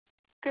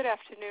Good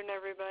afternoon,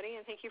 everybody,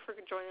 and thank you for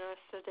joining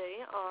us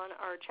today on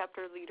our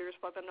Chapter Leaders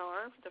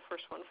webinar, the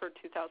first one for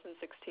 2016.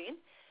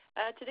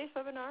 Today's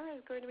webinar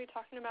is going to be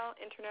talking about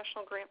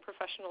International Grant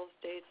Professionals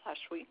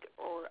Day/Week,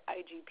 or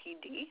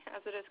IGPD, as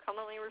it is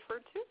commonly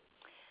referred to.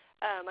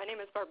 My name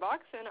is Barb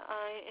Box, and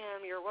I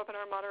am your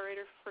webinar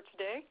moderator for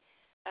today.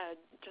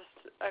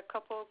 Just a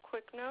couple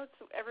quick notes.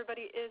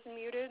 Everybody is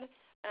muted,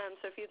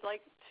 so if you'd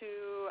like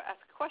to ask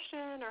a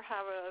question or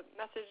have a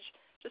message,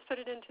 just put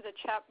it into the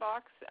chat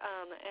box,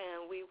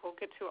 and we will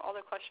get to all the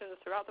questions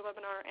throughout the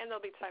webinar, and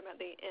there'll be time at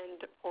the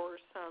end for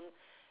some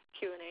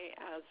Q&A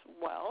as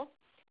well.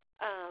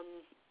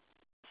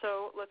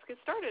 So let's get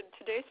started.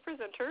 Today's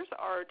presenters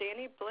are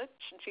Danny Blitch,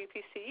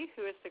 GPC,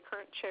 who is the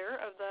current chair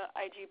of the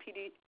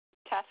IGPD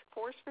Task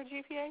Force for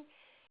GPA,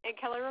 and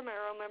Kelly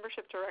Romero,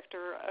 Membership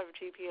Director of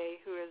GPA,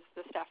 who is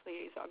the staff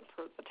liaison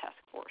for the task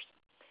force.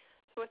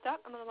 So with that,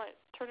 I'm going to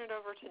turn it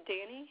over to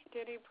Danny.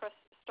 Danny, press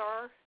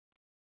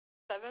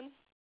 *7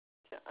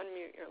 to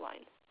unmute your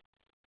line.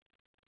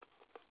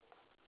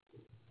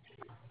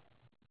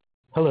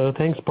 Hello,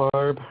 thanks,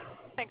 Barb.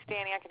 Thanks,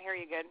 Danny. I can hear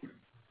you good.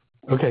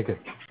 Okay, good.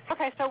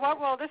 Okay, so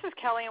this is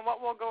Kelly, and what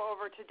we'll go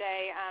over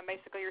today,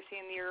 basically you're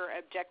seeing your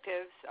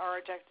objectives,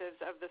 our objectives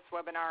of this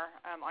webinar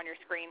on your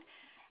screen.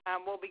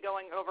 We'll be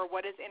going over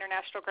what is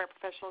International Grant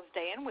Professionals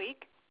Day and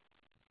Week,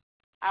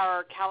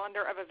 our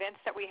calendar of events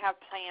that we have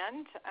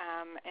planned,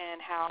 and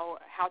how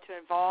to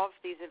involve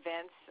these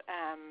events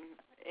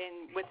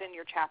within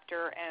your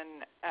chapter,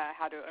 and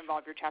how to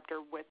involve your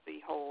chapter with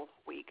the whole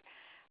week.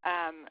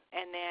 And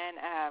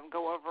then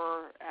go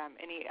over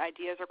any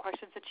ideas or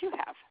questions that you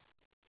have.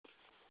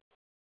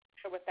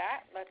 So with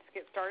that, let's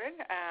get started.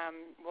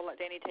 We'll let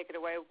Danny take it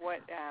away.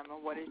 What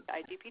is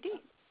IGPD?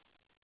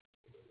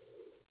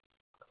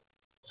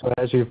 So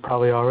as you've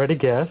probably already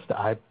guessed,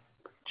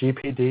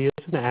 GPD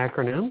is an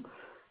acronym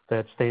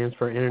that stands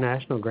for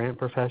International Grant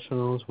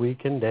Professionals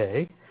Week and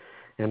Day.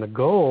 And the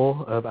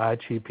goal of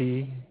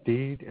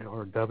IGPD,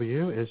 or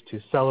W, is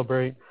to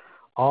celebrate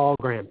all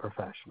grant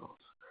professionals.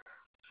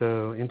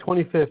 So in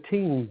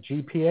 2015,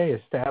 GPA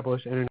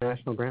established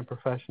International Grant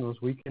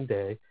Professionals Week and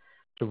Day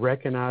to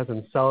recognize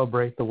and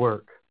celebrate the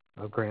work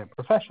of grant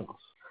professionals.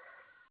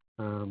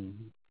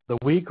 The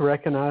week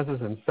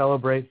recognizes and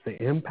celebrates the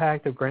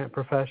impact of grant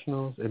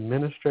professionals,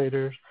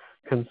 administrators,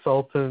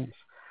 consultants,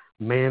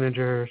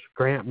 managers,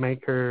 grant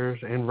makers,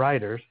 and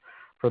writers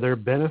for their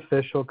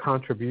beneficial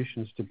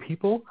contributions to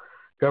people,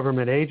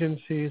 government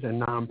agencies,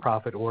 and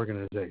nonprofit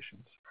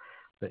organizations.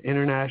 The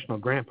International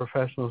Grant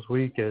Professionals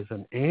Week is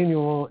an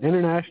annual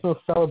international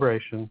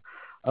celebration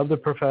of the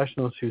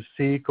professionals who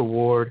seek,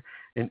 award,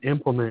 and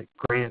implement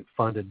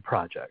grant-funded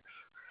projects.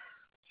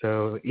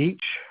 So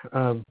each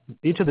of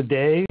the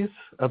days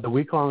of the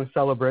week-long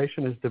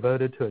celebration is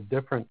devoted to a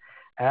different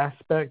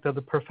aspect of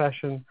the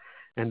profession,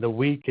 and the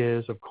week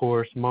is, of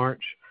course,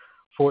 March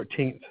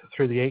 14th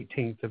through the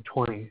 18th of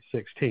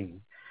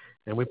 2016.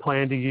 And we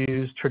plan to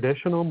use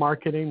traditional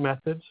marketing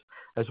methods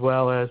as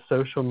well as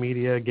social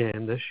media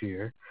again this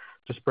year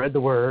to spread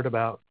the word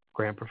about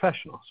grant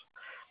professionals.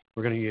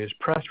 We're going to use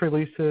press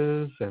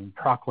releases and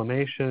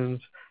proclamations,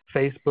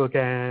 Facebook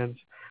ads,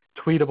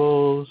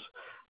 tweetables,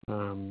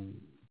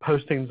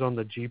 postings on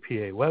the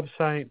GPA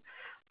website.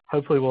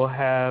 Hopefully we'll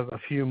have a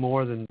few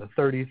more than the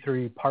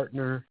 33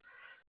 partner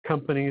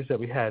companies that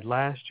we had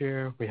last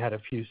year. We had a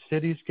few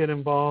cities get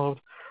involved,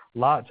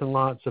 lots and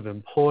lots of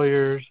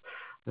employers,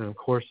 and of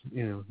course,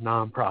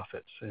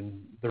 nonprofits.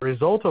 And the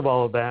result of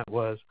all of that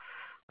was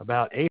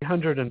about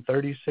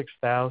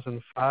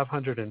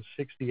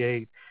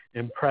 836,568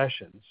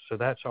 impressions. So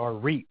that's our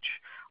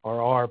reach,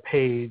 or our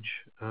page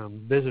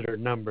visitor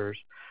numbers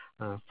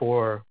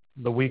for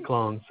the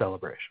week-long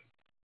celebration.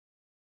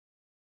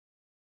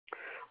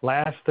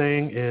 Last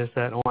thing is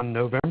that on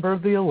November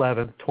the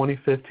 11th,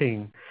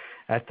 2015,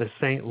 at the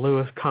St.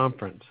 Louis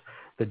Conference,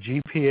 the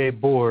GPA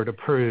board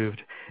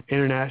approved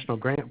International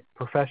Grant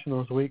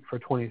Professionals Week for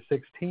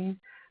 2016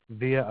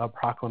 via a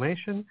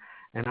proclamation,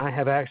 and I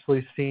have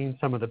actually seen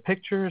some of the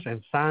pictures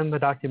and signed the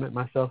document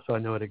myself, so I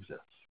know it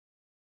exists.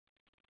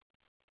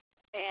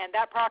 And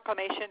that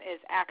proclamation is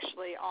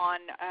actually on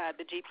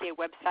the GPA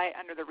website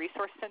under the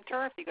Resource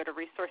Center. If you go to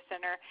Resource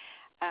Center,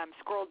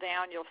 scroll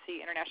down, you'll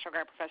see International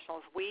Grant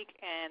Professionals Week,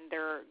 and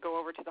go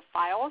over to the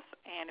files.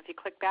 And if you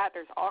click that,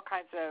 there's all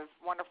kinds of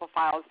wonderful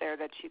files there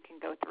that you can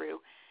go through.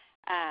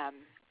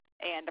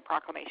 And the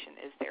proclamation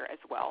is there as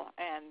well.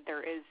 And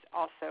there is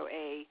also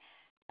a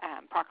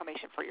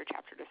proclamation for your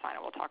chapter to sign,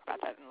 and we'll talk about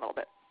that in a little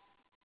bit.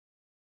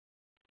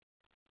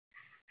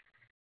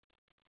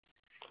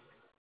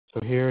 So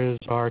here is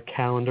our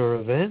calendar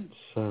events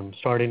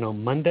starting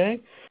on Monday,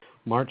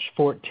 March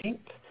 14th.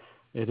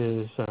 It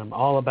is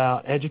all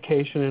about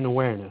education and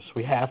awareness.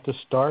 We have to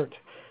start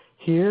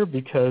here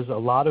because a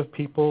lot of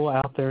people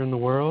out there in the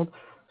world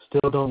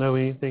still don't know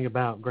anything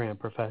about grant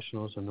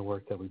professionals and the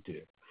work that we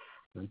do.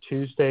 On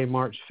Tuesday,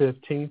 March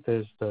 15th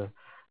is the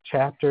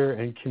Chapter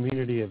and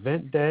Community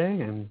Event Day,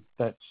 and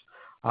that's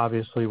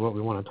obviously what we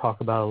want to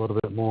talk about a little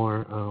bit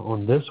more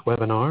on this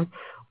webinar.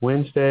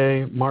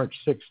 Wednesday, March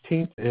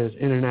 16th is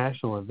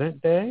International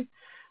Event Day.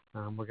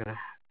 We're going to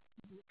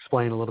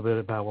explain a little bit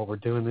about what we're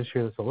doing this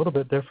year that's a little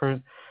bit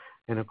different.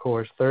 And, of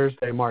course,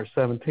 Thursday, March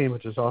 17th,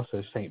 which is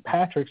also St.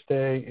 Patrick's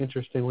Day,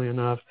 interestingly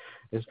enough,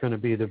 is going to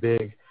be the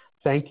big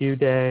thank you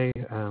day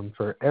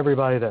for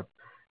everybody that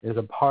is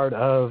a part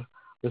of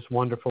this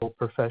wonderful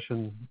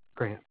profession,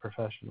 grant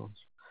professionals.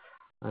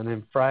 And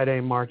then Friday,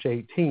 March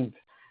 18th,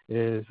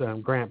 is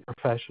Grant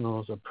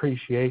Professionals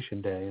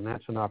Appreciation Day, and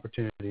that's an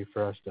opportunity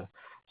for us to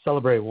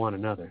celebrate one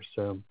another.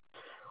 So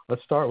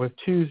let's start with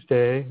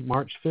Tuesday,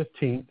 March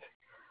 15th,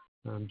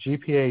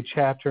 GPA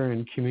Chapter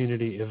and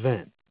Community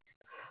Event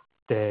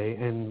Day.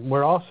 And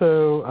we're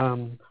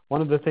also,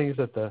 one of the things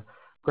that the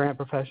Grant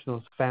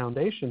Professionals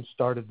Foundation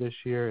started this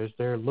year is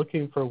they're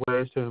looking for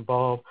ways to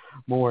involve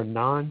more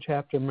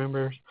non-chapter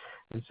members.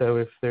 And so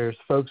if there's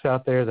folks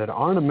out there that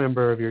aren't a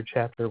member of your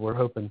chapter, we're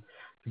hoping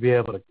to be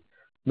able to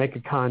make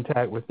a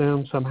contact with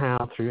them somehow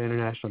through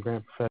International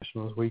Grant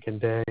Professionals Week and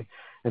Day,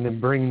 and then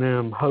bring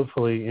them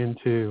hopefully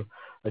into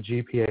a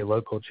GPA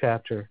local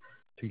chapter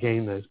to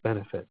gain those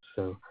benefits.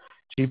 So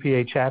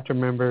GPA chapter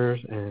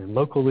members and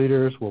local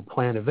leaders will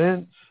plan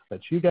events,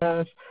 that's you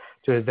guys,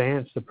 to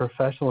advance the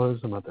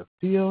professionalism of the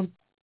field.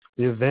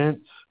 The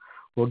events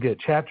will get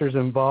chapters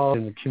involved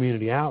in the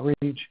community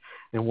outreach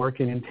and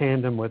working in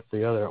tandem with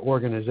the other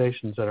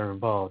organizations that are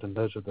involved, and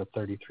those are the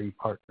 33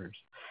 partners.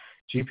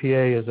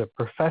 GPA is a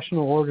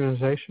professional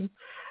organization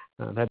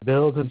that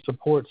builds and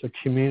supports a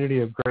community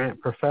of grant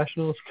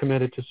professionals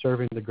committed to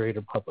serving the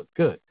greater public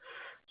good.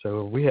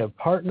 So we have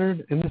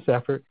partnered in this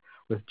effort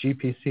with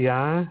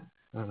GPCI,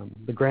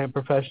 the Grant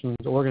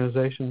Professionals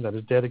organization that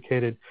is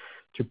dedicated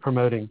to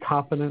promoting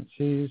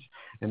competencies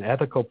and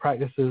ethical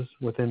practices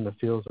within the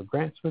fields of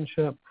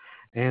grantsmanship,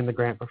 and the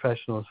Grant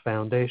Professionals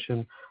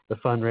Foundation, the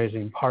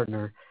fundraising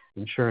partner,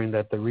 ensuring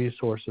that the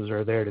resources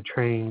are there to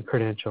train,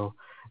 credential,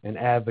 and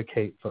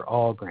advocate for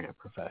all grant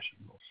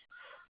professionals.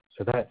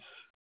 So that's,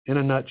 in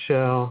a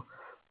nutshell,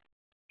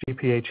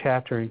 GPA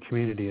Chapter and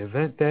Community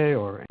Event Day,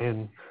 or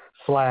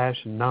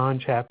 /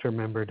 non-chapter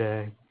member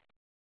day.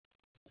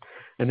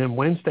 And then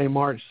Wednesday,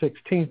 March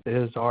 16th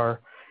is our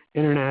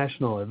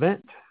international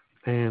event.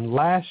 And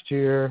last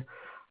year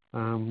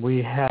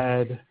we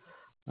had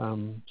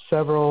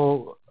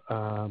several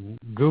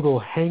Google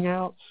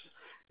Hangouts.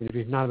 And if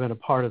you've not been a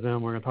part of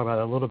them, we're going to talk about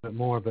it a little bit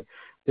more. But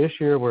this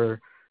year we're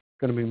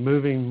going to be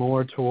moving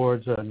more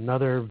towards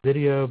another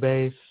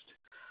video-based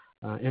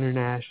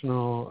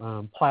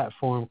international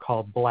platform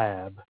called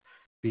Blab,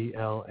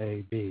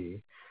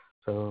 B-L-A-B.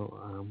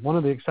 So one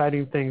of the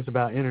exciting things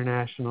about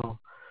International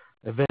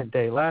Event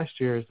Day last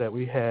year is that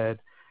we had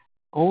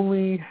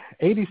only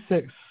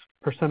 86%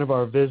 of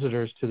our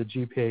visitors to the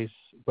GPA's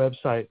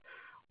website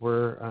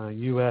were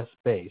U.S.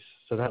 based.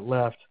 So that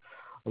left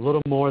a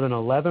little more than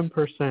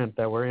 11%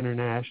 that were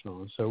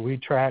international. And so we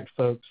tracked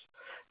folks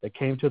that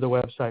came to the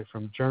website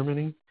from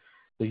Germany,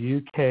 the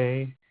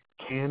UK,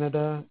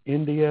 Canada,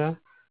 India,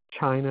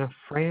 China,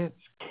 France,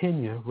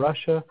 Kenya,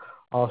 Russia,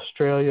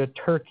 Australia,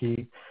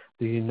 Turkey,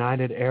 the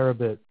United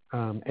Arab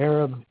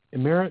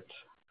Emirates,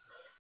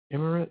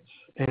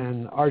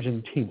 and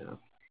Argentina.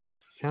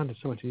 Sounded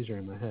so much easier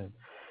in my head.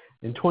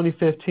 In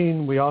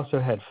 2015, we also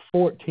had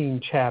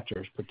 14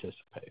 chapters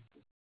participate.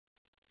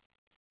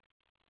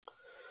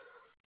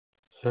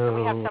 So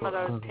we have some of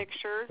those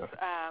pictures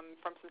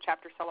from some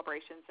chapter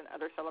celebrations and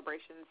other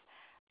celebrations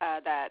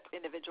that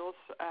individuals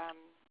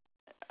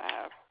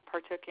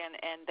partook in,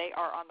 and they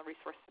are on the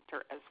Resource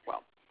Center as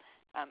well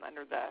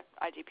under the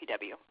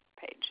IGPW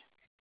page.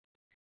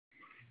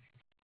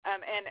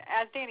 And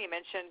as Danny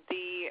mentioned,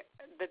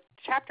 the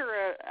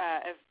chapter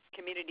of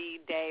Community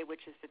Day,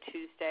 which is the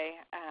Tuesday,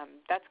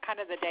 that's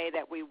kind of the day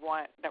that we're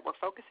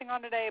focusing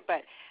on today.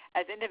 But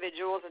as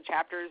individuals and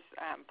chapters,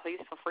 please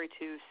feel free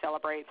to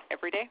celebrate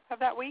every day of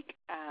that week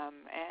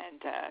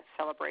and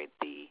celebrate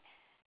the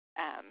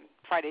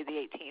Friday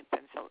the 18th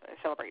and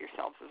celebrate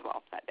yourselves as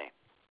well that day.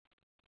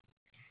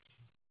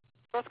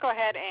 So let's go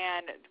ahead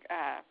and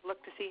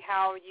look to see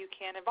how you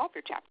can involve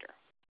your chapter.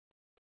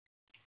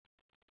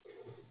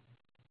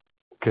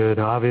 Good.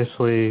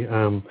 Obviously,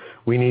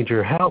 we need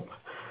your help.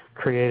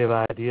 Creative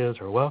ideas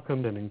are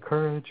welcomed and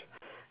encouraged.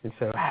 And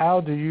so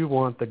how do you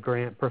want the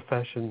grant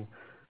profession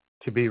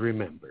to be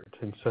remembered?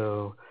 And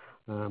so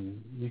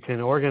you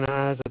can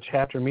organize a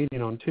chapter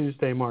meeting on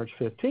Tuesday, March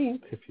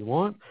 15th if you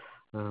want.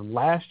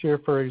 Last year,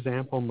 for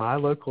example, my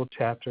local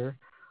chapter,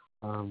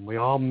 we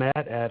all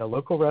met at a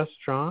local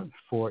restaurant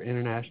for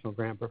International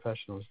Grant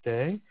Professionals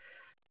Day.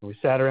 We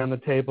sat around the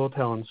table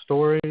telling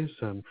stories,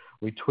 and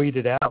we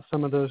tweeted out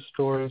some of those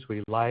stories.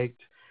 We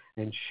liked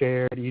and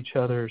shared each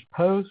other's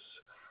posts.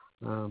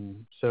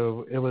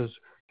 So it was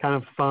kind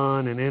of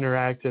fun and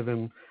interactive,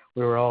 and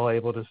we were all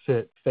able to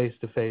sit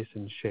face-to-face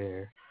and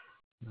share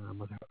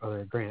with our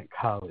other grant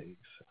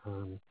colleagues.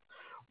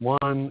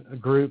 One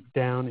group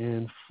down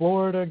in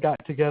Florida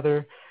got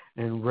together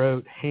and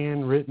wrote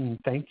handwritten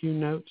thank you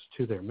notes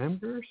to their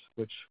members,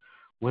 which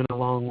went a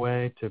long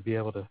way to be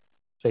able to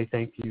say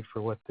thank you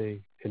for what they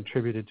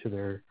contributed to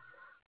their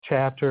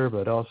chapter,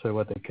 but also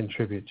what they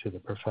contribute to the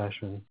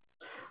profession.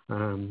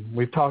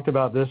 We've talked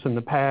about this in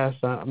the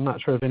past. I'm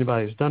not sure if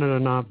anybody's done it or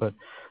not, but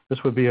this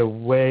would be a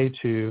way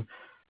to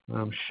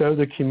show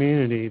the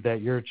community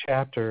that your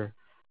chapter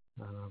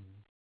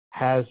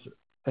has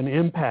an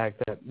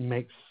impact that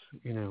makes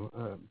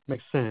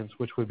sense,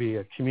 which would be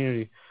a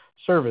community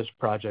service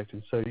project.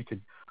 And so you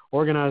could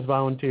organize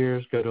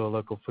volunteers, go to a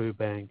local food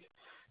bank,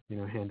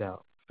 hand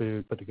out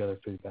food, put together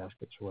food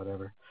baskets or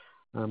whatever.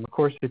 Of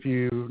course, if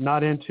you're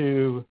not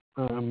into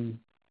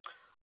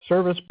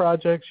service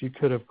projects, you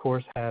could, of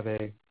course, have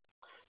a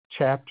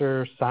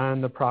chapter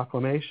sign the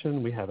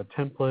proclamation. We have a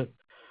template.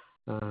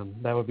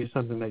 That would be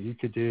something that you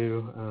could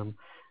do.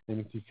 And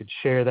if you could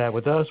share that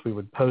with us, we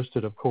would post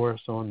it, of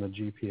course, on the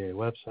GPA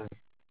website.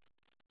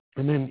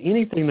 And then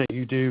anything that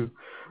you do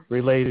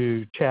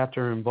related to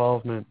chapter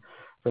involvement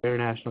for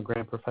International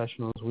Grant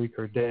Professionals Week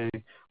or Day,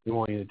 we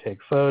want you to take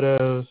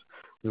photos.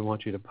 We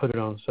want you to put it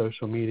on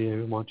social media.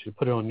 We want you to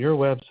put it on your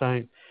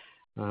website,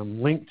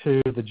 link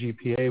to the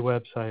GPA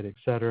website,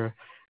 etc.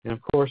 And,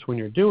 of course, when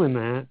you're doing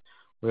that,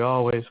 we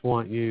always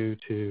want you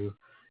to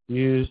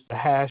use the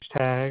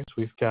hashtags.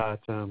 We've got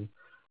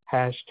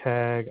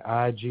hashtag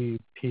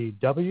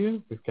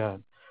IGPW. We've got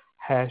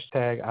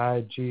hashtag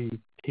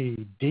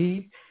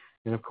IGPD.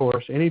 And, of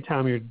course,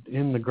 anytime you're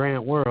in the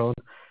grant world,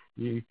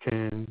 you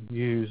can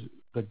use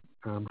the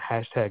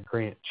hashtag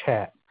grant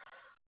chat.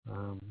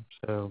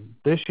 So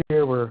this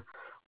year we're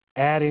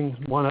adding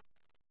one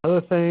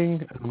other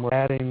thing. We're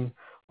adding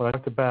what I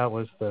talked about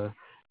was the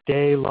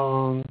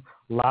day-long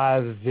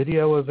live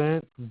video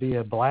event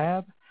via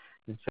Blab.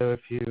 And so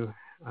if you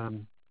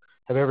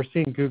have ever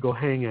seen Google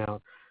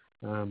Hangout,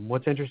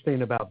 what's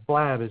interesting about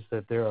Blab is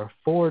that there are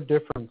 4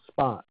 different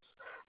spots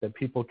that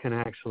people can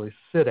actually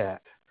sit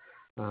at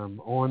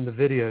on the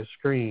video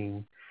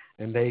screen,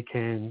 and they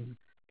can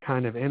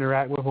kind of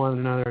interact with one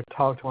another,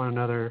 talk to one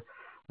another,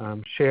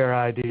 share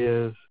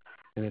ideas,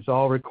 and it's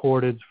all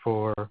recorded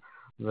for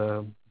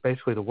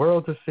basically the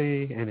world to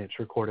see, and it's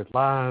recorded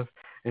live,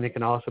 and it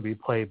can also be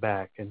played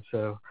back. And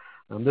so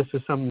this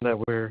is something that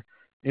we're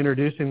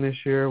introducing this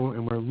year,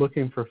 and we're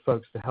looking for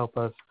folks to help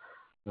us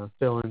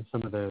fill in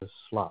some of those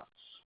slots.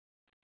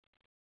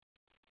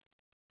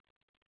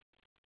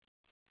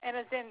 And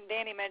as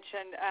Danny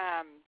mentioned,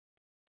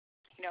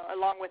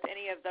 along with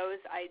any of those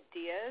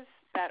ideas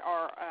that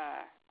are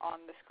on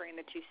the screen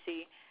that you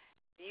see,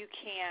 you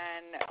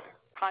can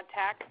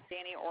contact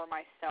Danny or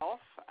myself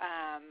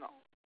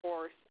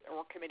or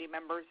committee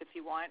members if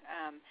you want,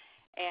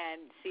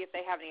 and see if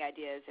they have any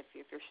ideas if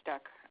you're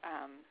stuck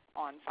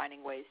on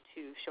finding ways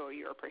to show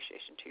your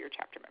appreciation to your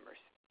chapter members.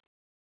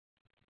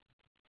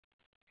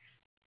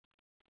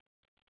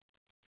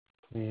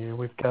 Yeah,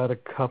 we've got a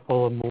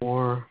couple of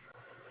more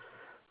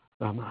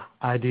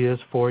ideas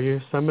for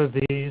you. Some of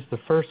these, the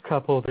first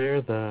couple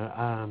there, the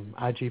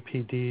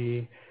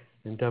IGPD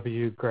and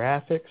W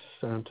graphics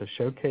to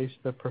showcase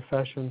the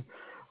profession,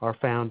 are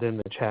found in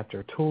the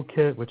chapter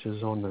toolkit, which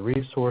is on the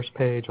resource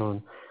page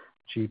on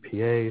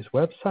GPA's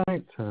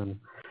website.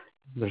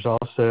 There's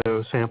also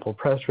sample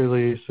press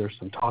release. There's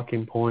some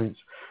talking points.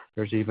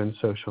 There's even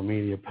social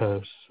media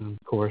posts. And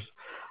of course,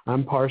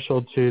 I'm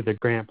partial to the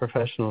Grant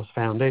Professionals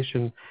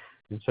Foundation,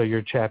 and so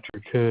your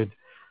chapter could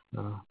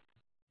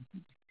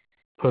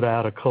put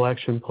out a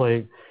collection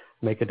plate,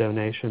 make a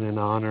donation in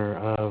honor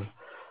of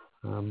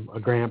a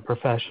grant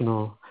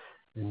professional,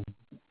 and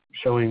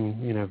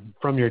showing,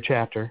 from your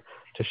chapter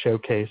to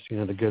showcase,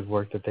 the good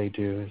work that they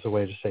do as a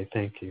way to say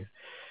thank you.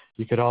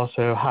 You could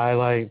also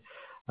highlight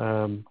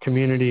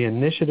community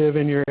initiative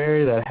in your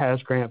area that has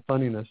grant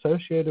funding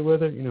associated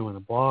with it, in a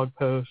blog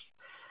post.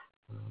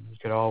 You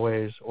could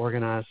always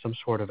organize some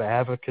sort of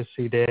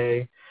advocacy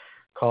day,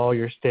 call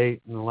your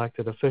state and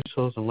elected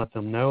officials and let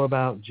them know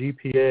about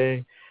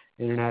GPA,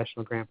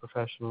 International Grant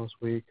Professionals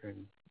Week,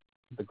 and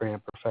the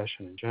grant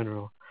profession in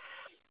general.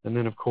 And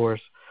then, of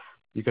course,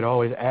 you could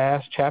always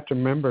ask chapter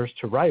members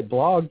to write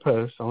blog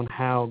posts on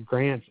how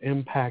grants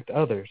impact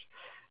others.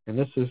 And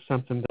this is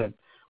something that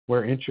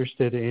we're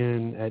interested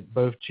in at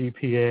both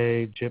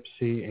GPA,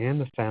 GPC, and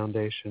the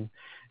foundation,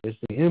 is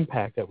the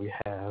impact that we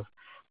have.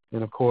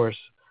 And, of course,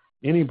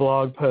 any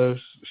blog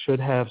post should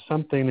have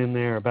something in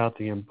there about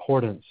the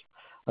importance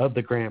of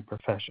the grant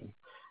profession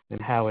and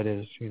how it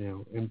is,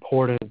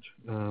 important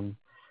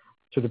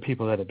to the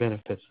people that it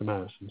benefits the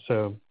most. And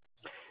so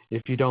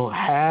if you don't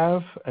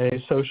have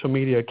a social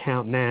media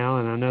account now,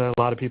 and I know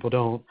a lot of people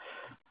don't,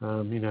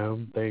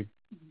 they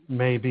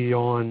may be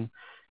on,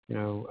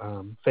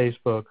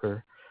 Facebook,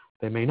 or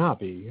they may not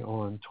be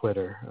on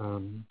Twitter.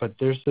 But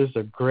this is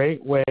a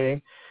great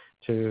way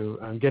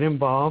to get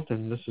involved,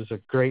 and this is a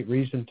great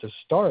reason to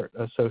start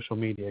a social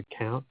media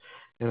account.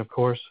 And, of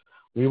course,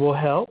 we will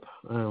help.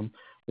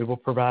 We will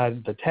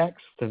provide the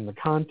text and the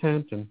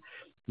content, and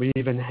we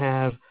even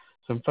have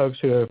some folks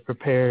who have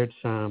prepared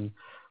some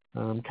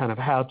kind of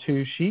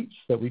how-to sheets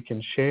that we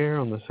can share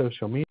on the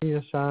social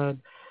media side,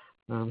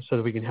 so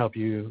that we can help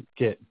you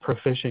get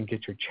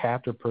your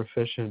chapter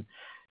proficient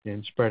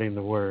in spreading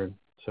the word.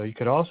 So you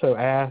could also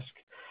ask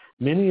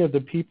many of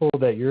the people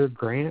that your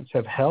grants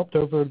have helped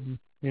over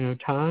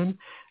time.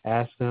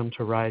 Ask them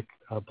to write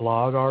a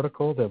blog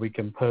article that we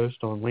can post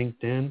on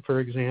LinkedIn, for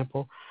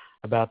example,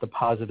 about the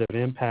positive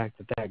impact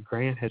that that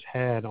grant has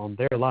had on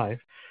their life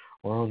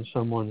or on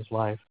someone's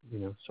life,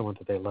 someone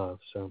that they love.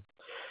 So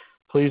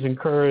please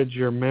encourage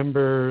your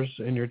members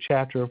in your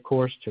chapter, of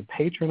course, to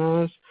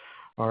patronize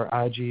our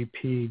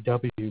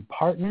IGPW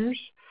partners.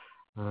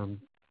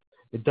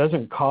 It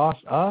doesn't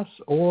cost us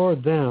or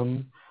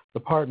them, the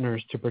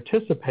partners, to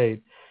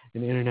participate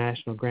in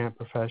International Grant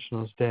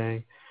Professionals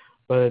Day.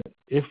 But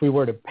if we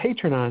were to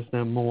patronize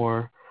them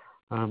more,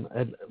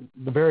 at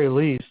the very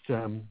least,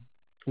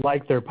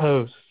 like their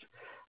posts,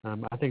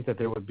 I think that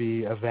there would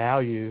be a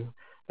value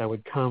that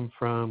would come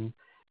from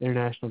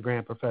International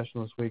Grant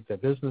Professionals Week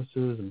that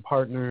businesses and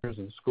partners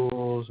and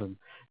schools and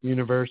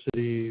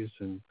universities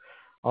and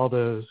all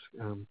those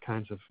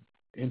kinds of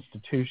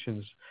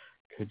institutions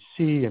could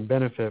see and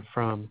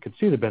could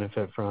see the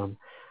benefit from,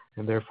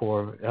 and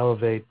therefore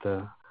elevate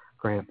the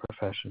grant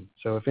profession.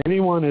 So if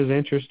anyone is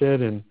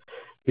interested in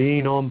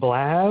being on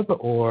Blab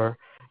or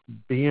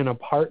being a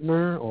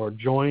partner or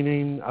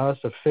joining us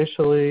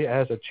officially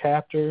as a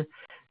chapter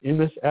in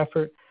this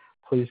effort,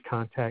 please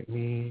contact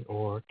me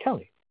or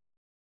Kelly.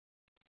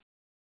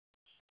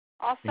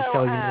 Also, and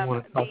Kelly, you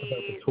want to talk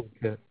about the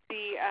toolkit?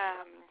 The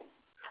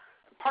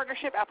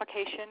partnership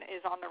application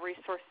is on the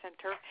Resource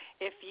Center.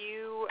 If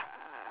you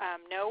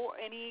know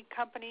any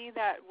company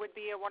that would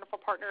be a wonderful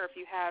partner, if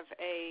you have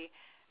a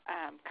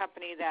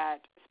company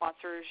that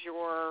sponsors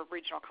your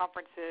regional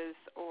conferences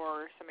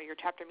or some of your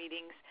chapter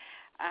meetings,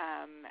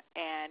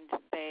 and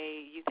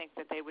you think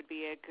that they would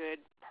be a good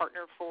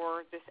partner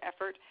for this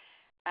effort,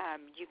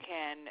 you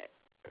can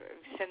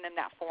send them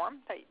that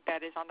form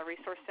that is on the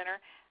Resource Center.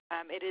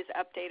 It is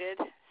updated,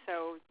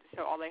 so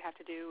all they have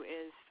to do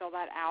is fill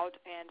that out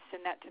and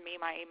send that to me.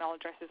 My email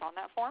address is on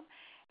that form,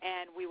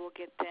 and we will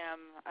get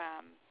them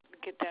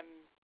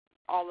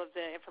all of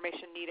the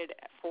information needed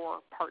for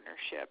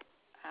partnership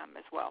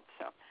as well.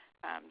 So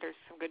there's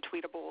some good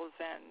tweetables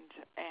and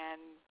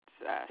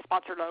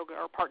sponsor logo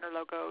or partner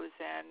logos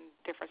and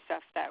different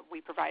stuff that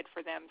we provide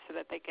for them so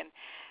that they can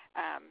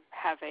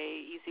have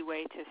a easy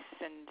way to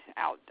send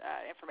out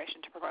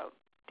information to promote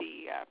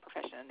the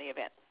profession and the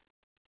event.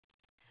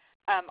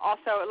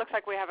 Also, it looks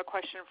like we have a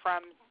question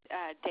from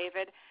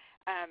David.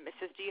 It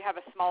says, do you have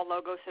a small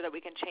logo so that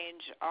we can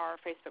change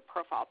our Facebook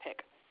profile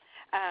pic?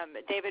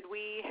 David,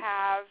 we're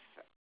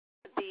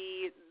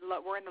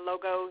in the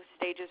logo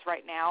stages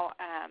right now.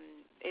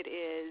 It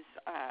is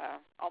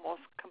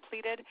almost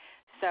completed,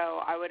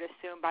 so I would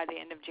assume by the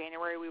end of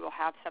January we will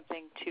have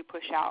something to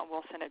push out, and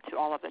we'll send it to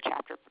all of the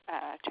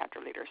chapter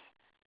leaders.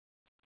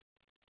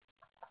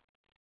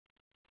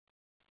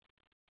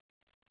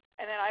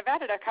 And then I've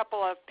added a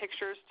couple of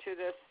pictures to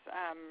this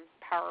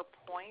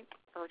PowerPoint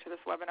or to this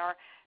webinar.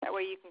 That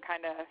way you can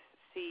kind of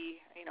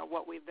see,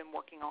 what we've been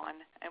working on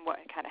and what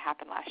kind of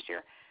happened last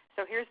year.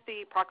 So here's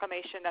the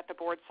proclamation that the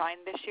board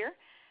signed this year,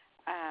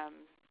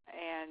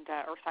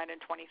 or signed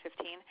in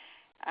 2015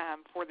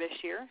 for this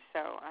year.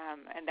 So,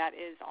 and that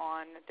is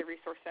on the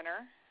Resource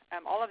Center.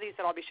 All of these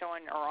that I'll be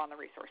showing are on the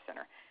Resource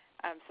Center.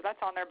 So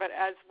that's on there. But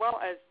as well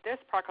as this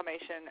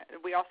proclamation,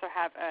 we also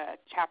have a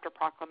chapter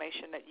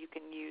proclamation that you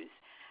can use.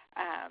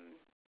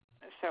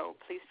 So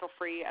please feel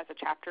free as a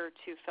chapter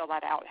to fill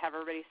that out. Have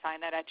everybody sign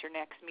that at your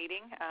next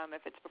meeting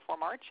if it's before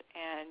March,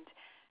 and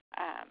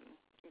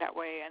that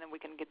way, and then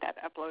we can get that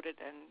uploaded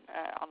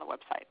on the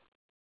website.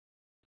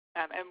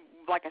 And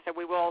like I said,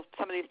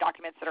 some of these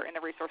documents that are in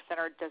the Resource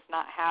Center does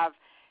not have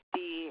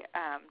the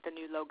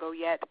new logo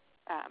yet,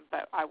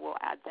 but I will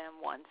add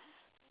them once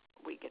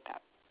we get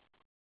that.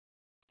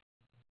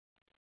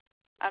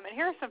 And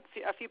here are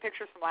a few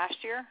pictures from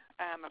last year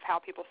of how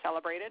people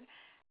celebrated.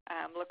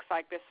 Looks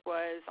like this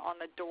was on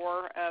the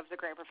door of the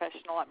grant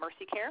professional at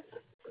Mercy Care.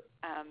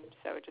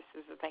 So it just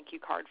is a thank you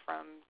card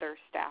from their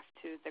staff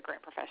to the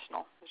grant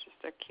professional. It's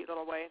just a cute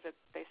little way that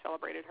they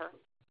celebrated her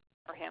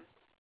or him.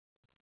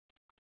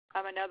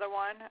 Another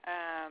one,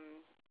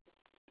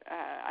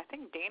 I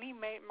think Danny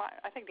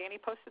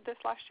posted this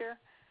last year.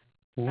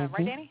 Mm-hmm.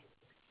 Right, Danny?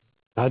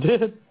 I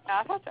did.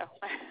 I thought so.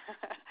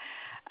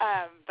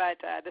 But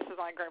this is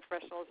on Grant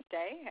Professionals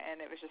Day,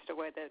 and it was just a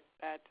way that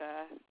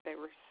they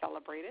were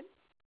celebrated.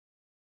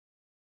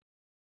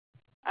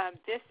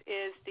 This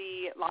is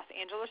the Los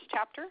Angeles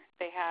chapter.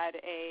 They had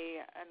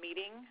a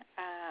meeting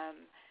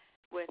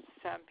with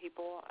some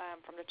people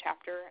from the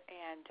chapter,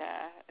 and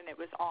it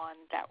was on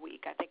that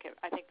week. I think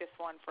this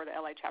one for the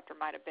LA chapter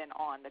might have been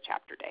on the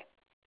chapter day.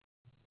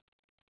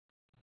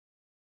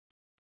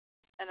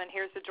 And then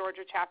here's the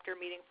Georgia chapter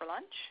meeting for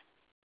lunch.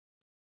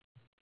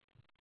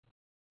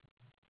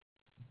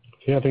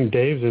 Yeah, I think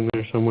Dave's in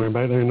there somewhere,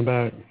 back there in the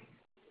back.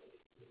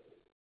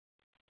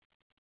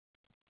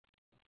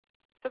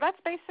 So that's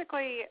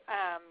basically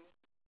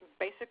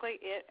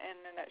it in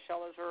a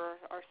nutshell. Those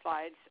are our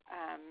slides.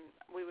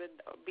 We would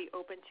be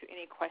open to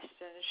any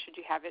questions should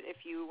you have it.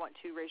 If you want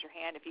to raise your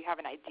hand, if you have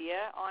an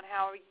idea on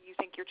how you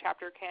think your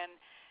chapter can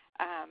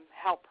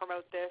help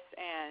promote this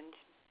and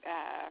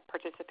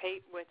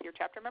participate with your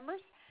chapter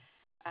members.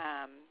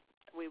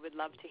 We would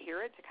love to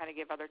hear it to kind of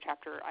give other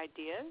chapter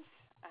ideas.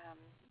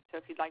 So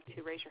if you'd like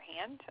to raise your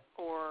hand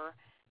or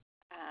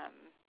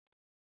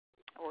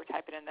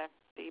type it in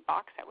the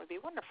box, that would be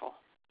wonderful.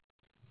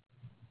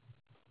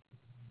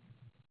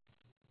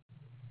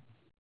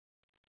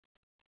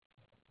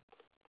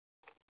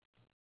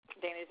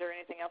 Danny, is there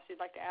anything else you'd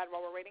like to add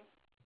while we're waiting?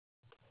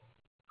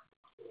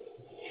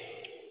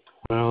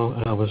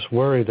 Well, I was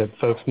worried that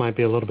folks might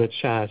be a little bit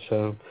shy,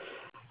 so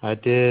I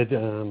did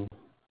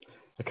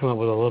I come up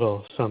with a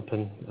little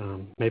something,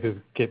 maybe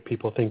get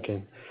people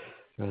thinking.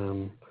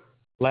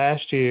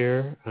 Last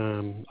year,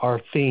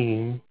 our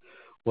theme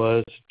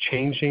was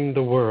changing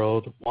the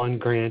world one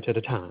grant at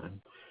a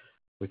time,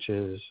 which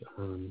is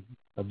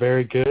a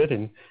very good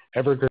and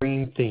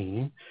evergreen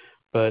theme.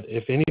 But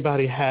if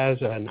anybody has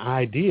an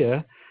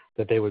idea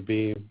that they would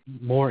be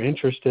more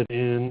interested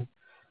in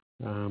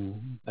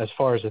as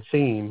far as a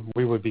theme,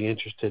 we would be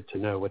interested to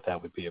know what that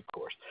would be, of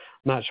course.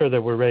 I'm not sure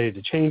that we're ready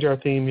to change our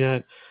theme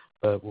yet,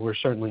 but we're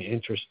certainly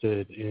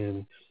interested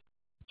in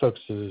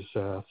folks'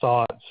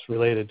 thoughts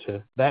related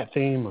to that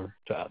theme or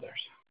to others.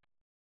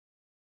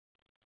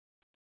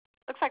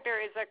 Looks like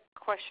there is a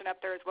question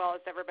up there as well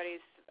as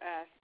everybody's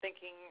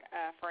thinking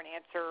for an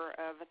answer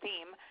of a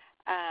theme.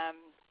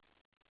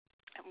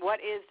 What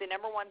is the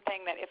number one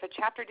thing that if a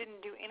chapter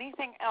didn't do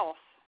anything else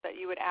that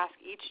you would ask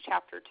each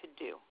chapter to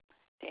do?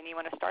 Danny, you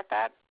want to start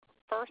that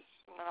first,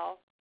 and then I'll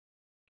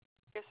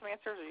give some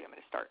answers, or do you want me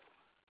to start?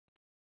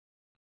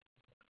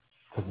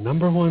 The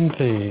number one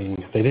thing,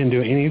 if they didn't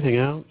do anything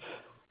else?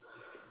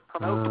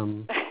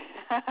 Promote.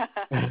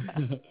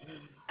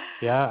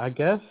 Yeah, I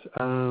guess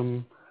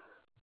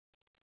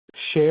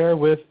share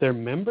with their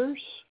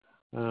members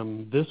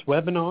this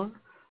webinar.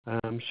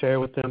 Share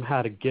with them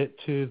how to get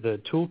to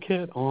the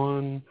toolkit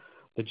on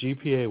the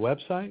GPA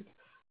website.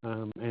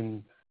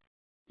 And,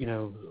 you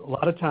know, a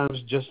lot of times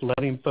just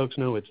letting folks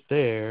know it's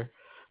there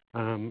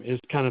is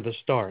kind of the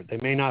start. They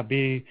may not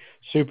be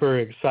super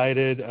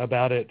excited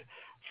about it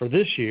for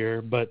this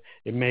year, but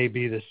it may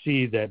be the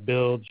seed that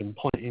builds and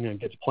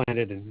gets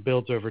planted and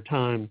builds over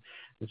time,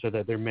 and so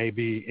that there may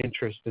be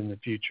interest in the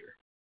future.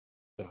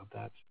 So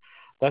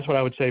that's what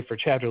I would say for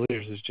chapter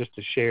leaders, is just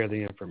to share the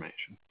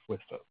information with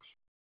folks.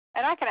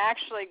 And I can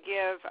actually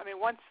give,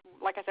 once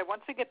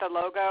we get the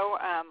logo,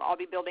 I'll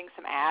be building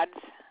some ads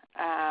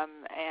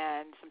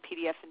and some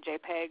PDFs and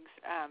JPEGs,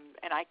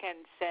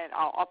 and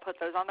I'll put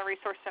those on the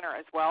Resource Center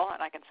as well,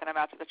 and I can send them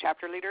out to the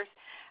chapter leaders.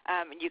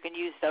 You can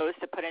use those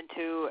to put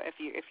into,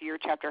 if your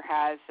chapter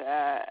has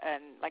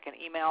an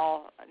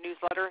email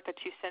newsletter that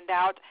you send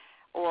out,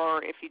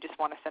 or if you just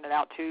want to send it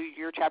out to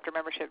your chapter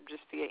membership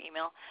just via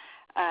email.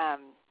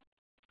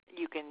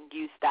 You can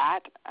use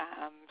that.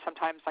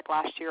 Sometimes, like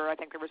last year, I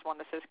think there was one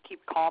that says,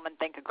 keep calm and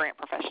thank a grant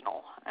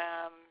professional,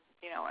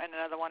 and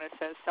another one that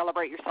says,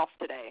 celebrate yourself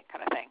today,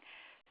 kind of thing.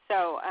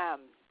 So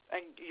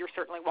and you're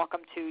certainly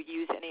welcome to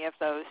use any of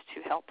those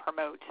to help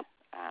promote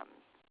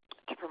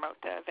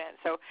the event.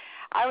 So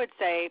I would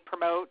say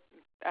promote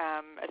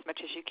as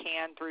much as you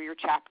can through your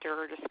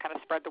chapter, just kind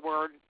of spread the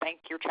word, thank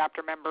your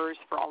chapter members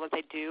for all that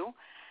they do,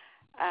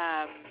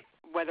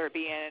 whether it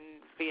be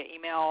via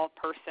email,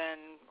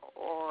 person,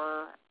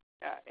 or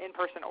in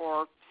person,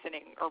 or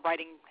sending or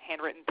writing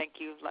handwritten thank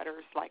you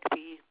letters like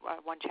the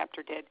one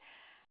chapter did.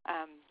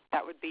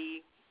 That would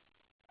be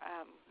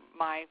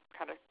my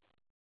kind of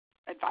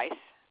advice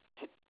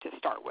to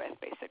start with,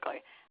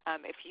 basically.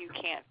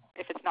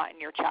 If it's not in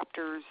your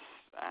chapter's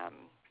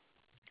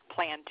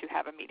plan to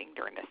have a meeting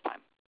during this time.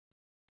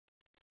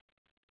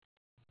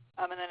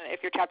 And then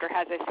if your chapter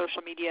has a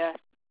social media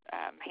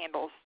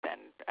handles, then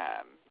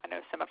I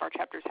know some of our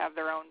chapters have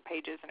their own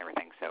pages and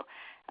everything, so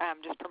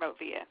just promote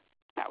via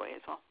that way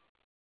as well.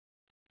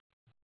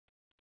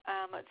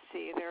 Let's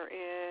see, there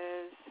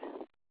is...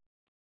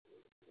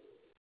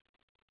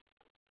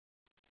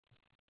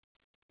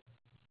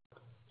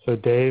 So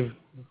Dave?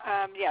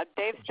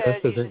 Dave says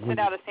you should send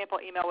out a sample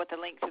email with a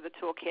link to the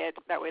toolkit.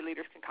 That way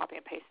leaders can copy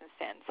and paste and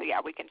send. So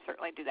yeah, we can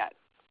certainly do that.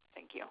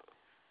 Thank you.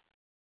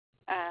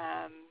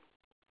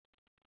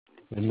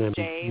 And then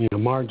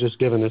Mark just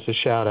giving us a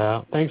shout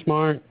out. Thanks,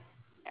 Mark.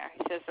 Yeah,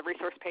 he says the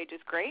resource page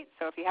is great.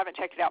 So if you haven't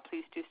checked it out,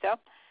 please do so.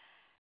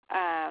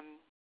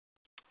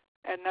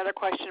 Another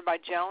question by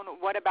Joan: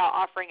 what about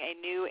offering a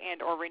new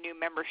and or renew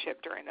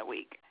membership during the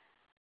week?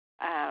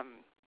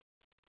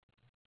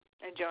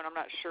 And Joan, I'm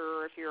not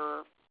sure if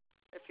you're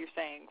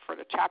saying for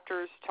the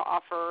chapters to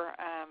offer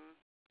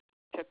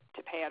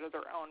to pay out of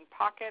their own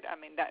pocket.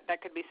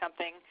 That could be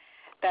something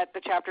that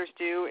the chapters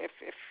do if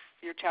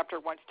your chapter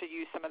wants to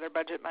use some of their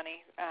budget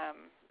money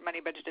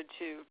budgeted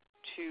to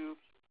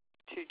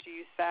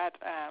use that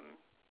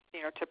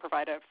to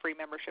provide a free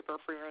membership or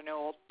free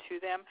renewal to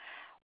them.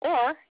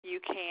 Or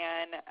you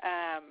can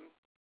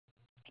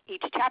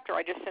each chapter.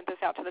 I just sent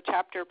this out to the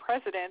chapter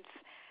presidents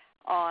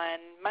on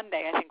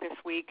Monday, I think this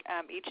week.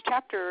 Each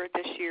chapter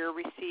this year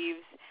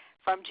receives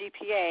from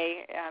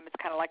GPA, it's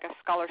kind of like a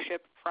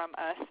scholarship from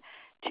us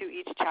to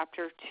each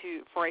chapter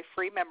for a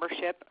free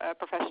membership, a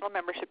professional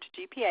membership to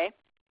GPA.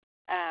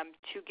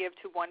 to give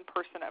to one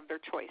person of their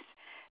choice.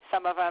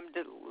 Some of them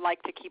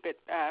like to keep it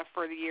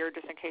for the year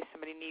just in case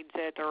somebody needs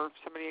it or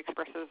somebody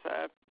expresses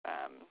a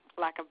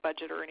lack of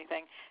budget or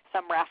anything.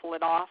 Some raffle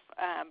it off,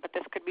 but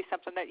this could be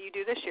something that you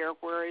do this year,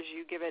 whereas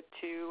you give it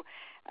to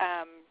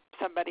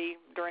somebody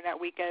during that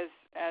week as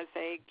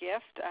a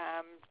gift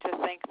to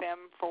thank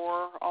them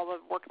for all the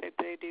work that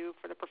they do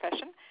for the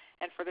profession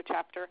and for the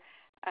chapter.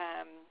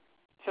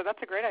 So that's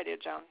a great idea,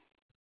 Joan.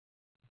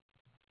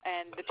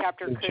 And the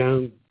chapter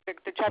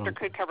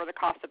could cover the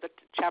cost of the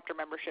chapter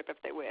membership if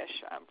they wish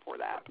for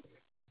that.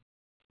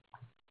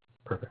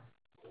 Perfect.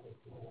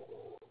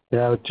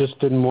 Yeah, I just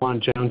didn't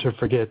want Joan to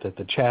forget that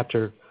the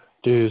chapter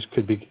dues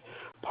could be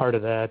part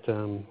of that,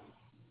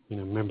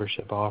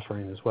 membership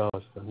offering as well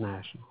as the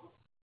national.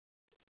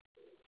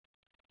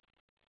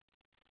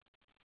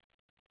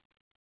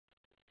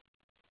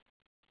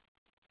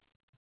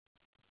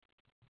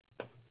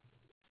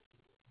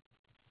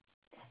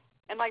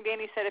 And like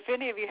Danny said, if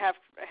any of you have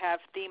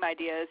theme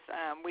ideas,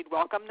 we'd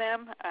welcome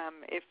them.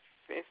 If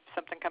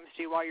something comes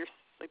to you while you're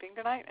sleeping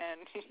tonight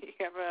and you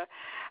have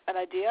an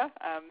idea,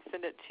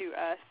 send it to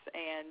us,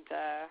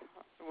 and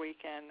we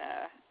can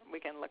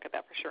look at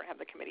that for sure and have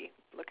the committee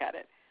look at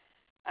it.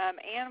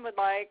 Ann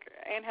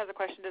has a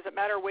question. Does it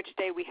matter which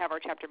day we have our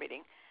chapter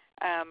meeting?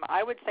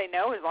 I would say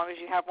no, as long as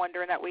you have one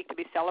during that week to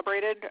be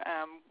celebrated.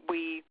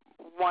 We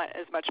want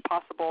as much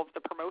possible of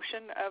the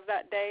promotion of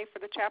that day for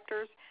the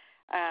chapters.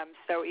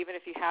 So even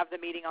if you have the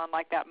meeting on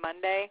like that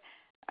Monday,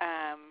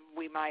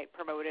 we might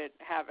promote it,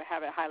 have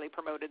it highly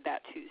promoted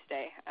that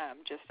Tuesday,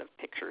 just of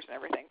pictures and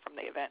everything from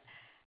the event.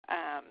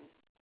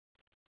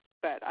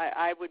 But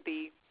I would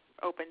be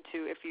open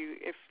to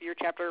if your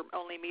chapter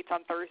only meets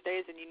on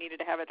Thursdays and you needed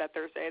to have it that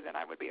Thursday, then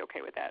I would be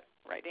okay with that.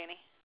 Right, Danny?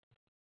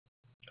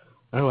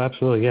 Oh,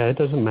 absolutely. Yeah, it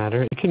doesn't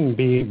matter. It can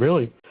be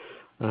really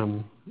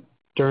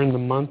during the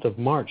month of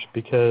March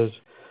because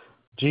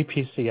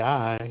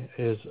GPCI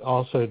is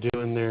also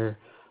doing their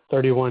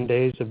 31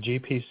 days of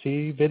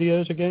GPC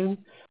videos again.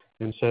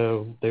 And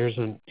so there's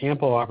an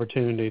ample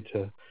opportunity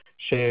to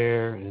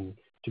share and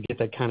to get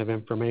that kind of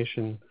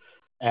information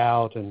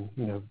out and,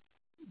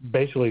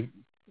 basically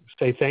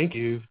say thank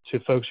you to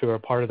folks who are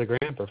part of the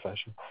grant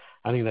profession.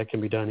 I think that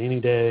can be done any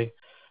day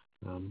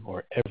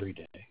or every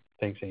day.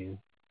 Thanks, Ann.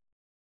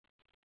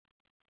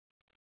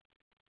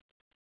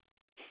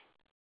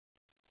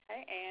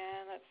 Okay,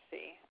 and let's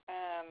see.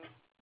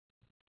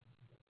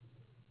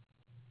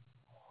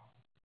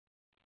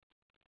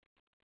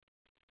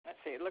 Let's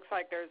see. It looks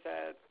like there's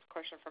a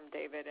question from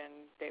David,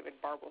 and David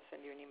Barb will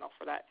send you an email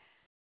for that.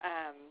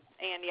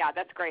 And, yeah,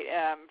 that's great.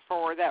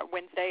 For that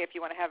Wednesday, if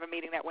you want to have a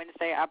meeting that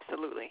Wednesday,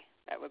 absolutely.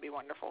 That would be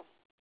wonderful.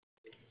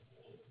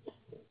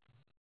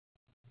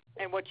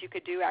 And what you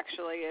could do,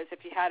 actually, is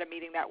if you had a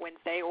meeting that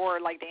Wednesday, or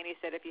like Danny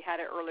said, if you had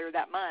it earlier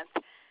that month,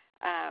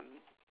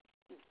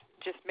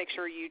 just make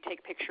sure you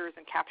take pictures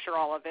and capture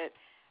all of it,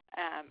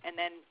 and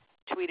then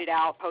tweet it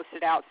out, post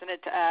it out, send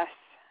it to us,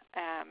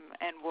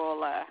 and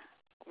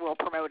we'll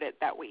promote it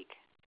that week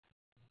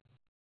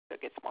so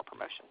it gets more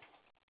promotion.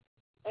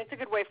 And it's a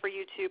good way for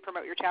you to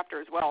promote your chapter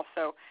as well.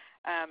 So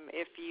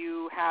if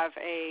you have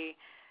a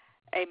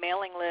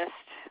mailing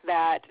list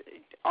that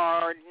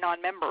are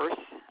non-members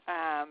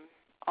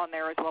on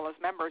there as well as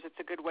members, it's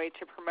a good way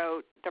to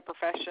promote the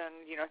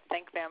profession,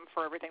 thank them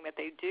for everything that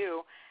they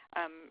do,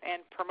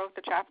 and promote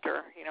the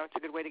chapter. It's a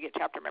good way to get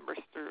chapter members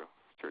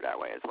through that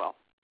way as well,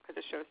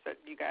 because it shows that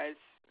you guys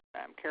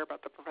care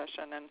about the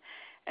profession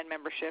and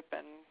membership,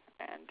 and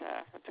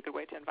it's a good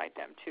way to invite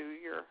them to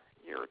your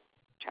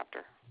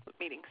chapter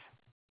meetings.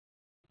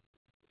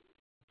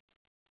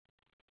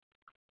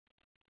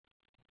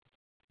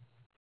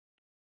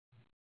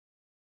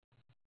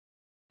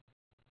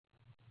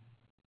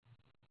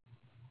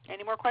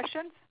 Any more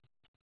questions?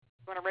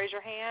 You want to raise your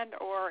hand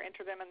or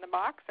enter them in the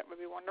box? That would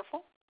be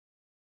wonderful.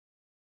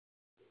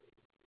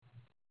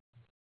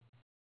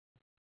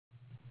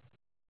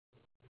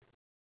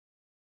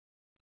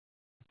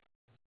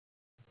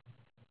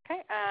 Okay.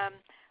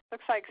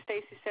 Looks like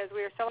Stacy says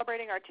we are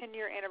celebrating our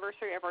 10-year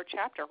anniversary of our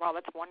chapter. Wow,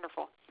 that's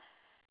wonderful.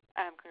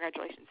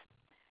 Congratulations.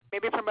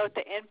 Maybe promote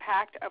the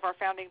impact of our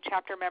founding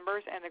chapter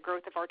members and the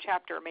growth of our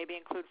chapter. Maybe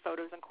include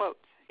photos and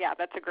quotes. Yeah,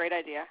 that's a great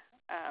idea.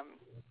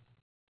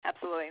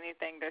 Absolutely,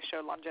 anything to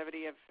show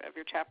longevity of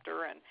your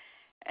chapter and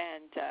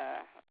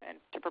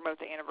to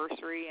promote the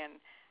anniversary. And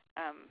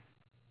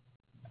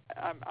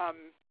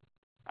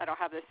I don't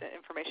have this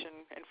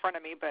information in front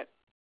of me, but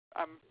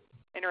I'm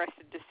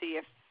interested to see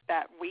if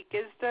that week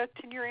is the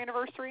 10-year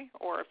anniversary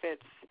or if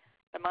it's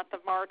the month of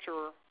March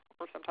or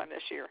sometime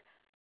this year.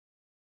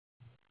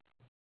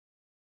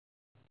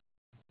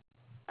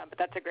 But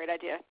that's a great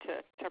idea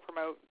to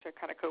promote, to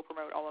kind of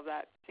co-promote all of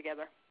that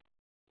together.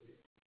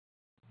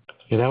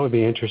 Yeah, that would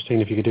be interesting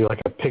if you could do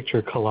like a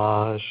picture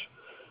collage.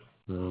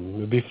 It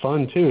would be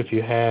fun, too, if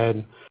you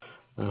had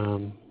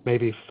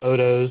maybe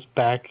photos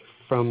back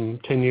from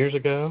 10 years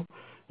ago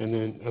and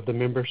then of the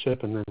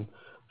membership and then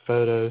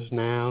photos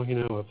now,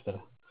 of the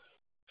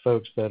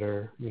folks that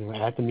are,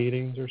 at the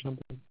meetings or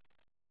something.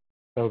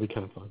 That would be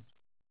kind of fun.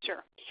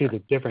 Sure. See the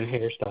different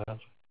hairstyles.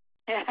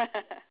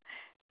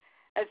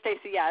 As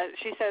Stacy, yeah,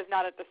 she says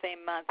not at the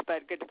same month,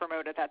 but good to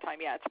promote at that time.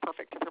 Yeah, it's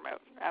perfect to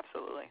promote.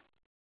 Absolutely.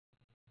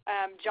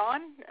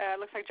 John,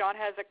 looks like John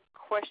has a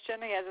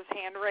question. He has his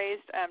hand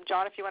raised.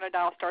 John, if you want to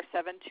dial *7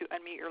 to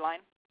unmute your line.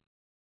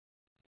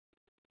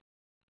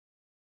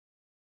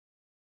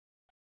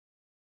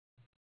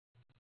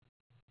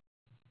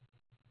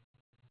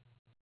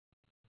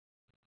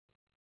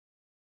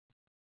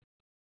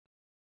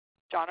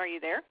 John, are you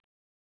there?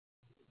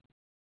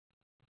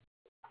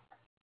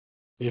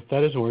 If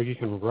that doesn't work, you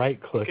can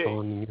right-click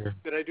on your...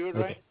 Did I do it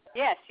right?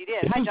 Yes, you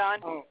did. Hi, John.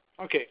 Oh,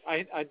 okay.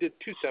 I did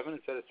 2-7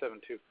 instead of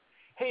 7-2.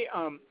 Hey,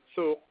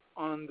 so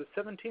on the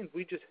 17th,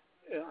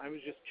 I was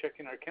just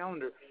checking our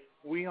calendar.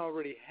 We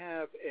already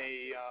have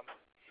a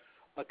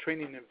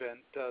training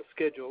event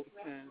scheduled,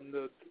 and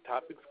the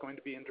topic's going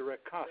to be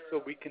indirect costs,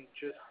 so we can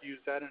just use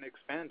that and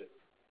expand it.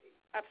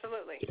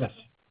 Absolutely. Yes.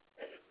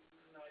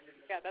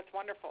 Yeah, that's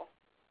wonderful.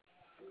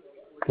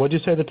 What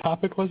did you say the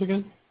topic was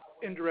again?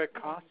 Indirect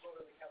costs.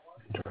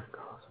 Indirect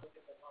costs.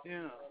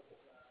 Yeah.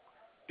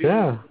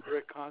 Yeah.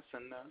 Indirect costs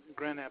and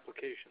grant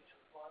applications.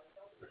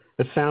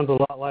 It sounds a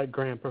lot like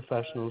grant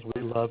professionals.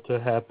 We love to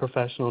have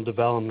professional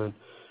development,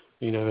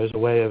 as a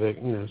way of,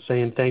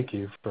 saying thank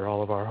you for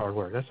all of our hard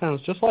work. That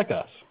sounds just like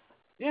us.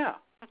 Yeah,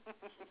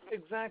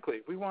 exactly.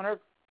 We want our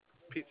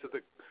piece of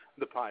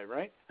the pie,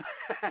 right?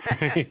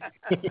 Yeah,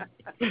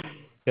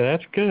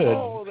 that's good.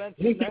 Oh,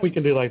 Anything we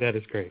can do like that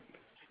is great.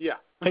 Yeah.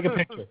 Take a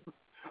picture.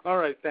 All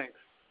right, thanks.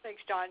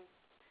 Thanks, John.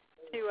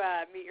 To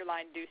mute your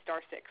line, do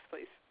 *6,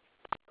 please.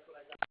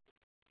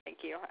 Thank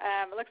you.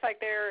 It looks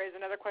like there is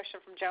another question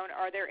from Joan.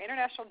 Are there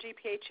international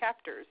GPA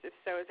chapters? If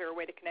so, is there a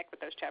way to connect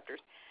with those chapters?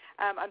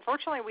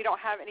 Unfortunately, we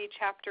don't have any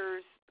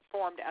chapters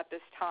formed at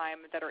this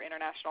time that are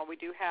international. We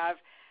do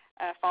have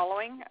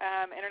following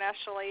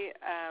internationally.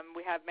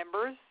 We have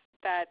members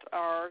that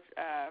are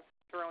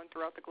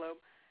throughout the globe,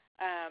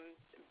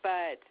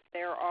 but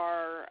there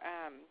are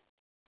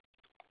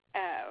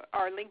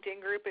our LinkedIn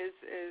group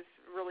is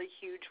really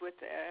huge with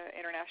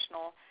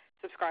international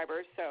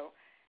subscribers, so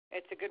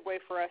it's a good way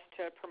for us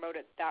to promote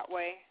it that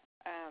way.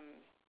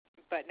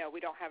 But no, we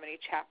don't have any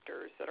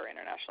chapters that are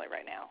internationally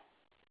right now.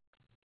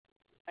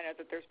 I know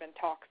that there's been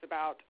talks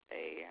about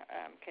a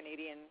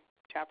Canadian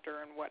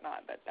chapter and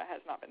whatnot, but that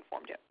has not been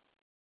formed yet.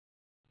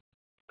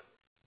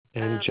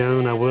 And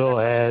Joan, I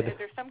will add... Is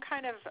there some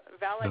kind of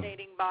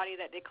validating body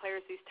that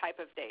declares these type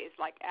of days,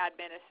 like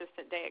admin,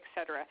 assistant day, et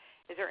cetera?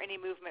 Is there any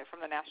movement from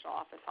the national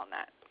office on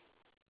that?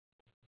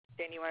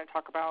 Dan, you want to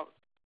talk about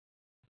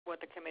what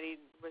the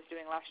committee was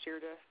doing last year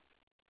to...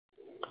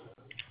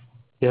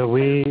 Yeah,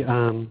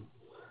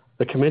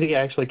 the committee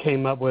actually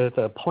came up with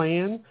a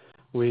plan.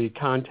 We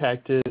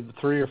contacted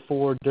 3 or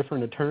 4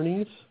 different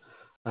attorneys,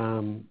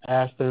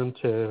 asked them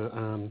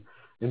to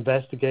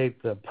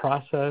investigate the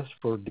process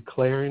for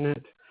declaring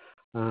it.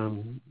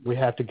 We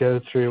have to go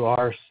through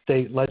our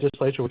state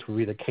legislature, which would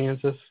be the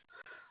Kansas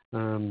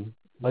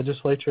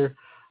legislature,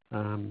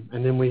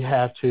 and then we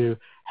have to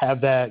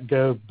have that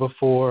go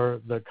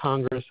before the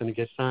Congress and it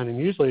gets signed. And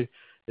usually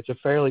it's a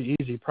fairly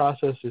easy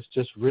process. It's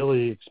just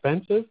really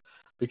expensive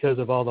because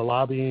of all the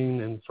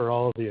lobbying and for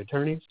all of the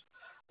attorneys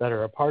that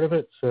are a part of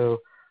it.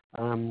 So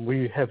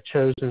we have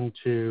chosen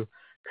to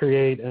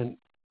create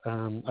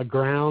a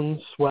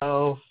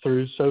groundswell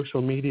through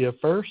social media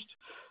first,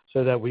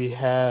 so that we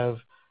have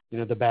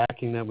the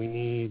backing that we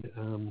need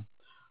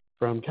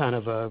from kind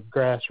of a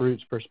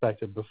grassroots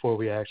perspective before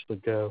we actually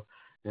go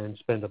and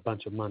spend a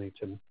bunch of money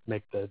to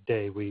make the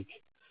day, week,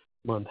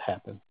 month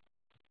happen.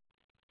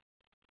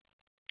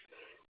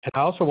 And I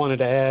also wanted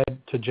to add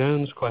to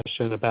Joan's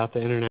question about the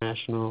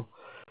international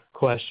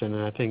question,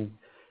 and I think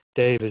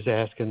Dave is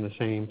asking the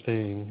same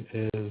thing,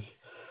 is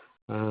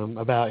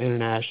about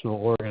international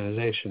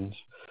organizations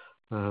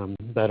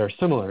that are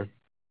similar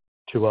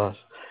to us.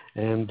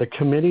 And the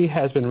committee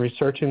has been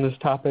researching this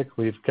topic.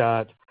 We've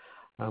got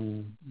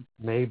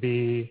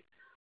maybe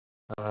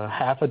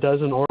half a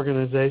dozen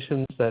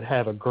organizations that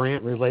have a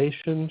grant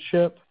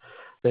relationship.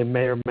 They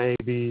may or may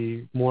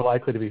be more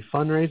likely to be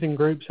fundraising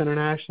groups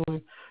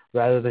internationally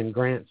rather than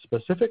grant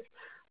specific.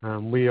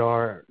 We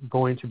are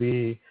going to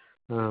be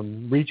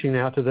reaching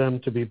out to them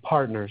to be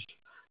partners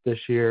this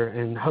year,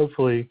 and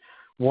hopefully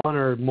one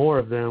or more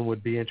of them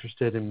would be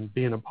interested in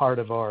being a part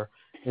of our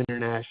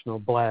international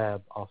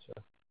blab also.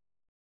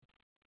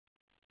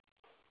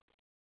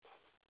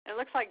 It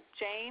looks like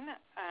Jane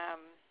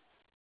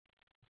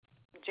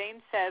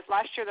says,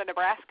 last year the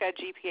Nebraska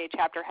GPA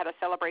chapter had a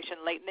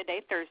celebration late in the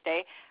day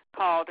Thursday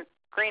called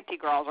Granty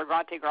Gras, or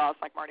Granty Gras,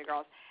 like Mardi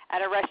Gras,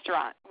 at a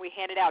restaurant. We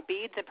handed out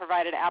beads and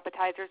provided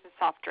appetizers and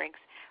soft drinks.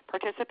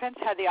 Participants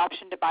had the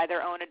option to buy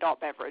their own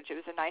adult beverage. It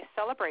was a nice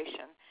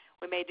celebration.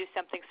 We may do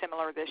something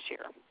similar this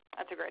year.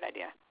 That's a great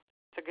idea.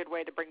 It's a good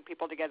way to bring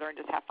people together and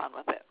just have fun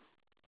with it.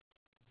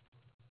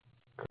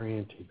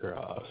 Granty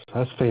Gras.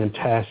 That's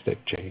fantastic,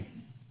 Jane.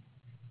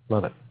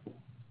 Love it.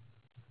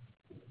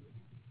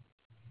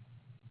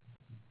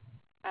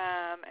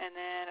 And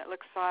then it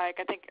looks like,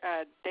 I think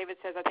David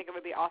says, I think it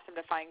would be awesome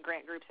to find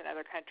grant groups in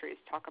other countries,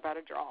 talk about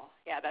a draw.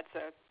 Yeah, that's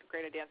a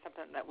great idea and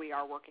something that we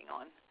are working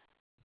on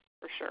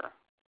for sure.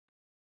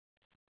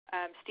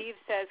 Steve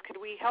says, could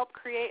we help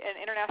create an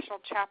international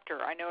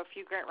chapter? I know a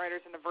few grant writers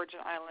in the Virgin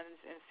Islands,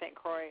 in St.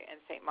 Croix, and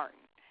St.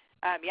 Martin.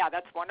 Yeah,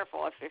 that's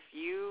wonderful. If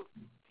you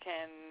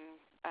can,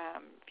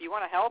 if you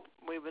want to help,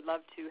 we would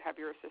love to have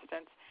your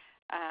assistance.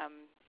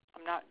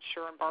 I'm not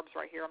sure, and Barb's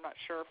right here, I'm not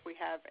sure if we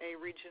have a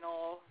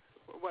regional,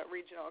 what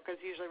regional, because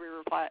usually we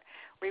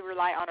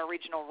rely on our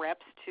regional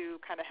reps to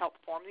kind of help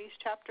form these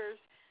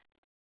chapters.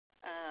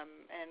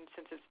 And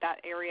since it's that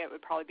area, it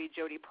would probably be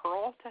Jody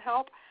Pearl to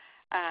help.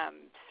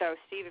 So,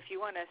 Steve, if you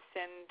want to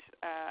send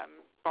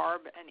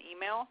Barb an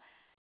email,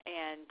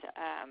 and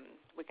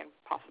we can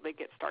possibly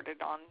get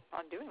started on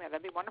doing that.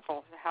 That'd be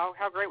wonderful. How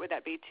great would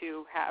that be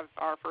to have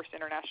our first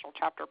international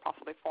chapter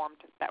possibly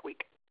formed that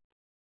week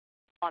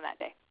on that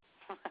day?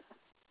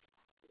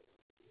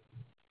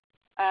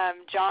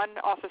 John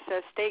also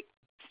says state,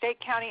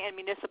 county, and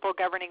municipal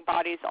governing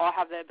bodies all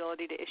have the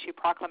ability to issue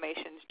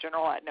proclamations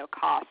general at no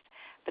cost,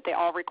 but they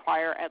all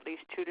require at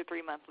least 2 to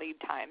 3 month lead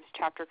times.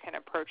 Chapter can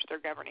approach their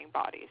governing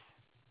bodies.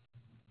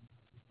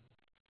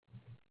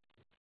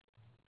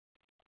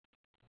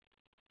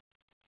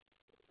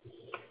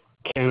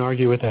 Can't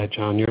argue with that,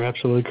 John. You're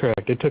absolutely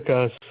correct. It took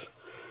us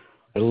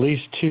at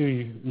least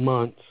 2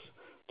 months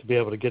to be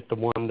able to get the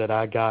one that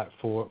I got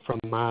from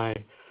my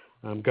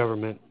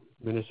government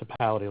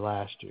municipality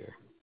last year.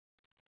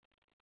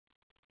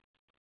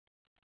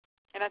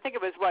 And I think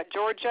it was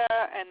Georgia,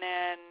 and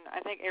then I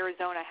think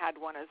Arizona had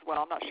one as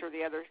well. I'm not sure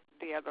the other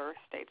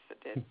states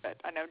that did, but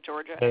I know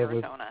Georgia and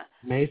Arizona.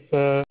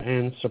 Mesa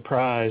and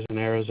Surprise in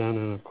Arizona,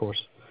 and of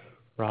course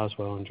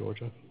Roswell in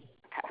Georgia.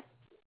 Okay.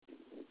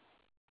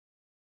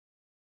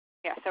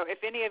 Yeah, so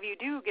if any of you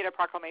do get a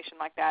proclamation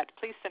like that,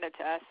 please send it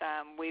to us.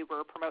 We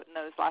were promoting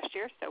those last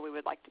year, so we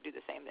would like to do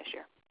the same this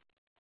year.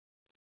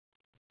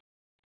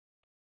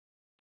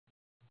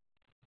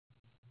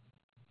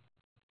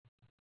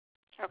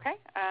 Okay,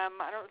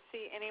 I don't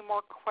see any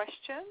more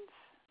questions.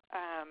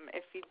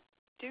 If you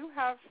do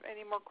have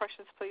any more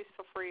questions, please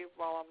feel free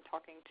while I'm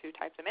talking to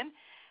type them in.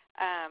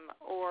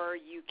 Or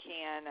you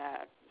can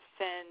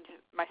send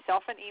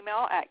myself an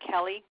email at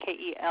Kelly,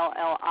 Kelli,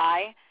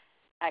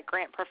 at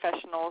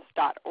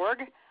grantprofessionals.org,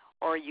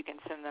 or you can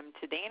send them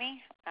to Danny.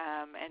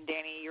 And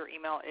Danny, your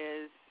email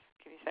is,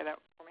 can you say that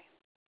for me?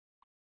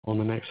 On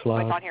the next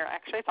slide. It's on here.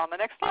 Actually, it's on the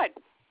next slide.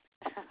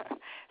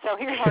 So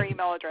here's our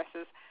email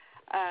addresses.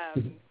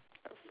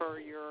 For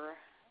your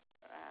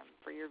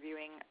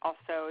viewing.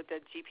 Also,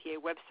 the GPA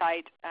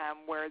website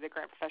where the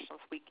Grant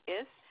Professionals Week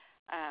is.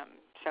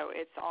 So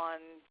it's on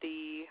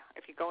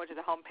if you go into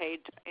the home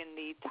page in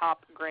the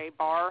top gray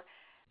bar,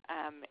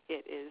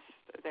 it is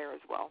there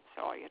as well.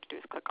 So all you have to do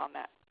is click on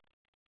that.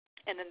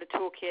 And then the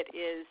toolkit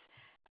is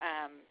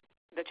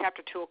the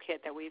chapter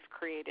toolkit that we've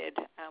created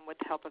with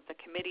the help of the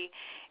committee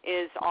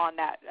is on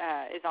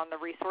the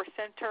Resource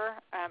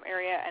Center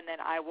area, and then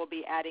I will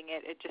be adding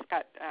it. It just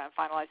got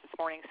finalized this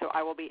morning, so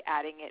I will be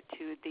adding it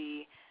to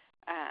the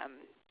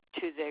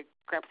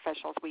Grant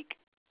Professionals Week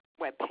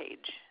web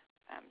page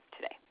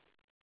today.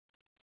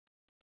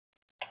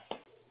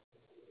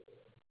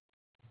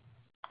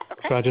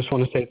 Okay. So I just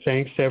want to say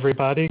thanks to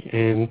everybody,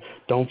 and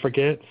don't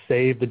forget,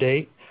 save the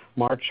date,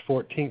 March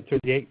 14th through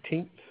the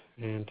 18th.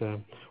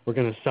 And we're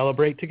going to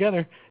celebrate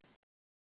together.